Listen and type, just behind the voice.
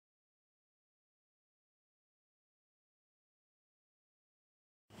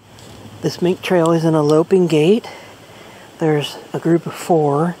This mink trail is in a loping gait. There's a group of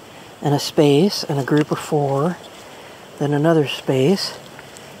 4 and a space, and a group of 4, then another space,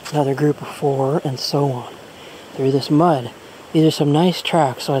 another group of 4, and so on through this mud. These are some nice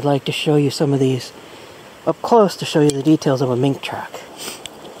tracks, so I'd like to show you some of these up close to show you the details of a mink track.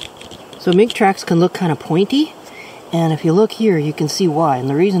 So mink tracks can look kind of pointy, and if you look here you can see why. And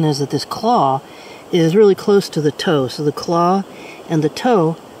the reason is that this claw is really close to the toe, so the claw and the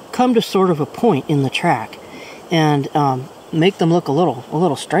toe come to sort of a point in the track, and make them look a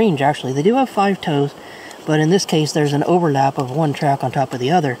little strange actually. They do have 5 toes, but in this case there's an overlap of one track on top of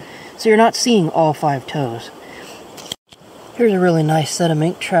the other, so you're not seeing all 5 toes. Here's a really nice set of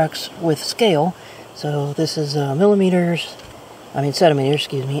mink tracks with scale. So this is centimeters,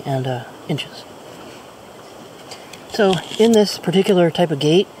 excuse me, and inches. So in this particular type of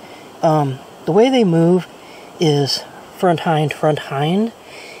gait, the way they move is front hind.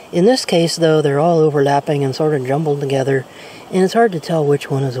 In this case though, they're all overlapping and sort of jumbled together, and it's hard to tell which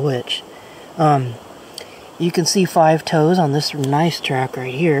one is which. You can see 5 toes on this nice track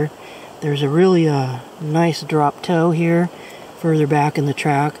right here. There's a really nice drop toe here, further back in the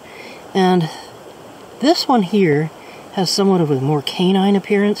track, and this one here has somewhat of a more canine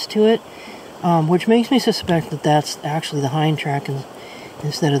appearance to it, which makes me suspect that that's actually the hind track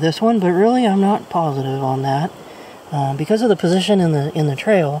instead of this one, but really I'm not positive on that. Because of the position in the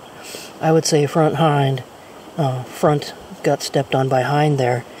trail, I would say front hind, front got stepped on by hind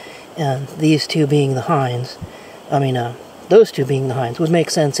there, and these two being the hinds, those two being the hinds would make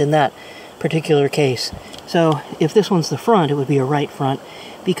sense in that particular case. So if this one's the front, it would be a right front,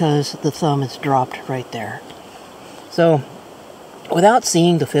 because the thumb is dropped right there. So without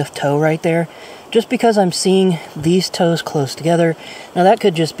seeing the 5th toe right there, just because I'm seeing these toes close together, now that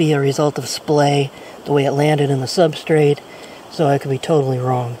could just be a result of splay, the way it landed in the substrate, so I could be totally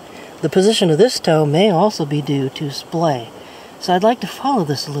wrong. The position of this toe may also be due to splay, so I'd like to follow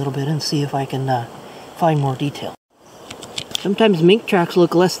this a little bit and see if I can find more detail. Sometimes mink tracks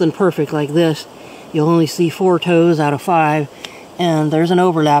look less than perfect like this. You'll only see 4 toes out of 5, and there's an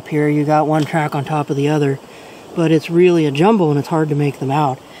overlap here. You got one track on top of the other, but it's really a jumble and it's hard to make them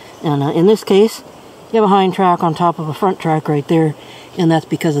out. And in this case, you have a hind track on top of a front track right there, and that's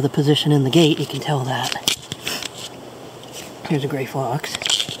because of the position in the gate. You can tell that. Here's a gray fox.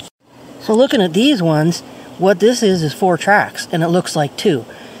 So looking at these ones, what this is 4 tracks, and it looks like 2.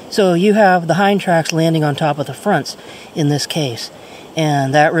 So you have the hind tracks landing on top of the fronts in this case,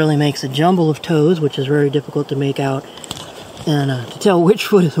 and that really makes a jumble of toes, which is very difficult to make out and to tell which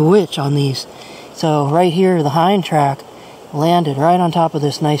foot is which on these. So right here, the hind track landed right on top of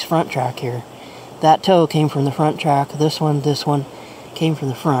this nice front track here. That toe came from the front track. This one came from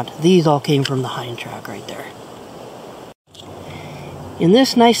the front. These all came from the hind track right there. In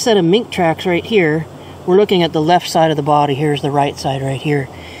this nice set of mink tracks right here, we're looking at the left side of the body. Here's the right side right here.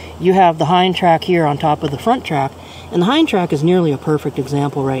 You have the hind track here on top of the front track, and the hind track is nearly a perfect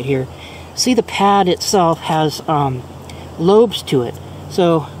example right here. See, the pad itself has lobes to it.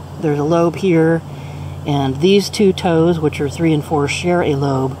 So there's a lobe here, and these 2 toes, which are 3 and 4, share a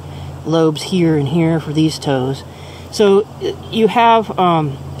lobe. Lobes here and here for these toes. So you have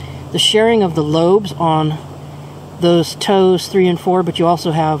the sharing of the lobes on those toes 3 and 4, but you also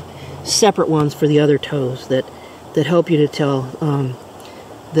have separate ones for the other toes that help you to tell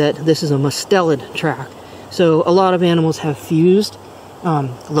that this is a mustelid track. So a lot of animals have fused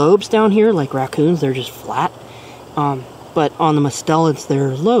lobes down here, like raccoons. They're just flat. But on the mustelids,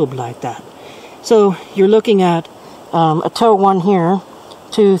 they're lobed like that. So you're looking at a toe 1 here,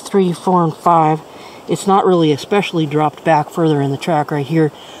 2, 3, 4, and 5. It's not really especially dropped back further in the track right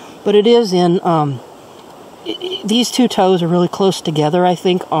here, but it is in, these 2 toes are really close together, I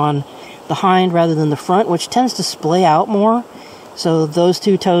think, on the hind rather than the front, which tends to splay out more. So those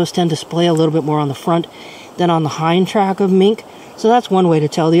 2 toes tend to splay a little bit more on the front than on the hind track of mink. So that's one way to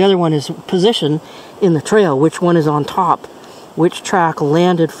tell. The other one is position in the trail, which one is on top, which track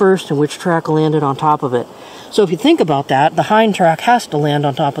landed first and which track landed on top of it. So if you think about that, the hind track has to land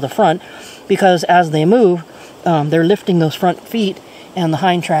on top of the front, because as they move, they're lifting those front feet, and the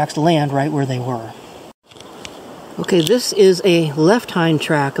hind tracks land right where they were. Okay, this is a left hind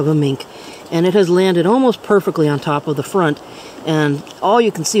track of a mink, and it has landed almost perfectly on top of the front, and all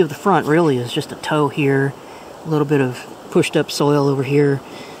you can see of the front really is just a toe here, a little bit of pushed up soil over here.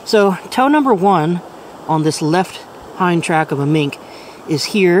 So toe number 1 on this left hind track of a mink is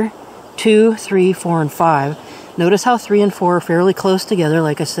here, 2, 3, 4, and 5. Notice how 3 and 4 are fairly close together.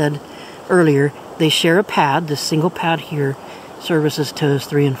 Like I said earlier, they share a pad. This single pad here services toes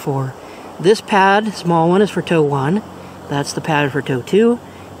 3 and 4. This pad, small one, is for toe 1. That's the pad for toe 2.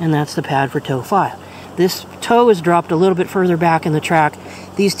 and that's the pad for toe 5. This toe is dropped a little bit further back in the track.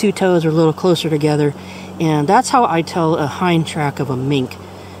 These two toes are a little closer together, and that's how I tell a hind track of a mink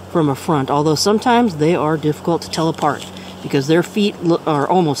from a front, although sometimes they are difficult to tell apart because their feet are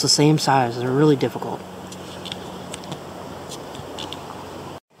almost the same size. They're really difficult.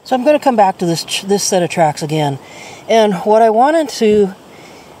 So I'm going to come back to this set of tracks again, and what I wanted to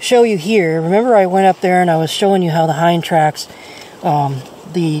show you here, remember I went up there and I was showing you how the hind tracks,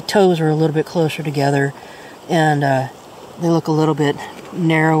 the toes are a little bit closer together, and they look a little bit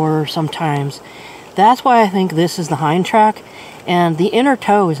narrower sometimes. That's why I think this is the hind track, and the inner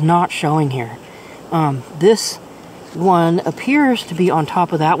toe is not showing here. This one appears to be on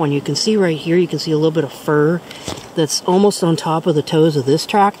top of that one. You can see right here, you can see a little bit of fur that's almost on top of the toes of this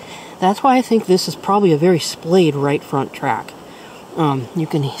track. That's why I think this is probably a very splayed right front track. You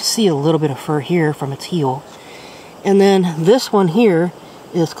can see a little bit of fur here from its heel. And then this one here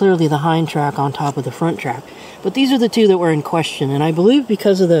is clearly the hind track on top of the front track. But these are the two that were in question, and I believe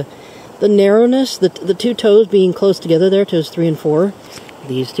because of the narrowness, the two toes being close together there, toes 3 and 4,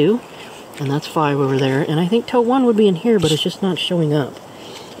 these two, and that's 5 over there, and I think toe 1 would be in here, but it's just not showing up.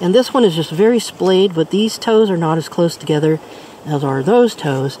 And this one is just very splayed, but these toes are not as close together as are those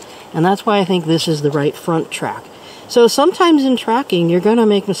toes, and that's why I think this is the right front track. So sometimes in tracking, you're going to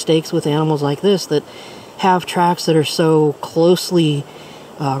make mistakes with animals like this that have tracks that are so closely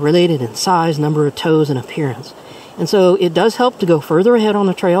related in size, number of toes, and appearance. And so it does help to go further ahead on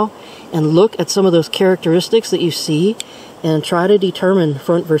the trail and look at some of those characteristics that you see and try to determine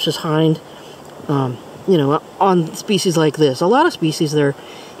front versus hind, you know, on species like this. A lot of species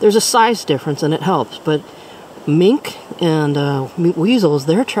there's a size difference and it helps, but mink and weasels,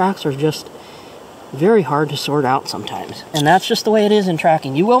 their tracks are just very hard to sort out sometimes. And that's just the way it is in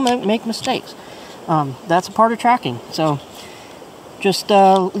tracking. You will make mistakes. That's a part of tracking. So just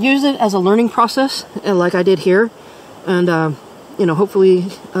use it as a learning process, like I did here. And, you know, hopefully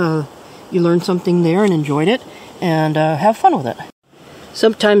you learned something there and enjoyed it, and have fun with it.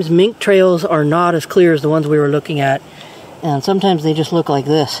 Sometimes mink trails are not as clear as the ones we were looking at, and sometimes they just look like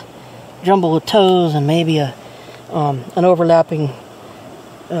this. Jumble of toes and maybe an overlapping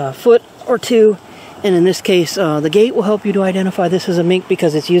foot or two. And in this case, the gait will help you to identify this as a mink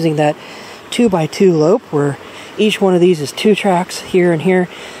because it's using that 2x2 lope where each one of these is 2 tracks here and here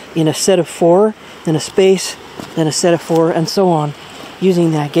in a set of 4, then a space, then a set of 4, and so on,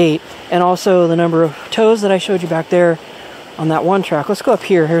 using that gait. And also the number of toes that I showed you back there on that one track. Let's go up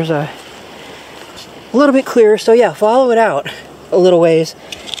here. Here's a little bit clearer. So yeah, follow it out a little ways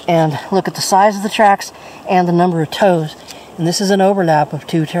and look at the size of the tracks and the number of toes. And this is an overlap of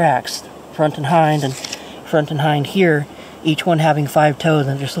 2 tracks, front and hind here, each one having 5 toes,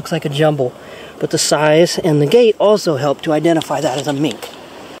 and it just looks like a jumble. But the size and the gait also help to identify that as a mink.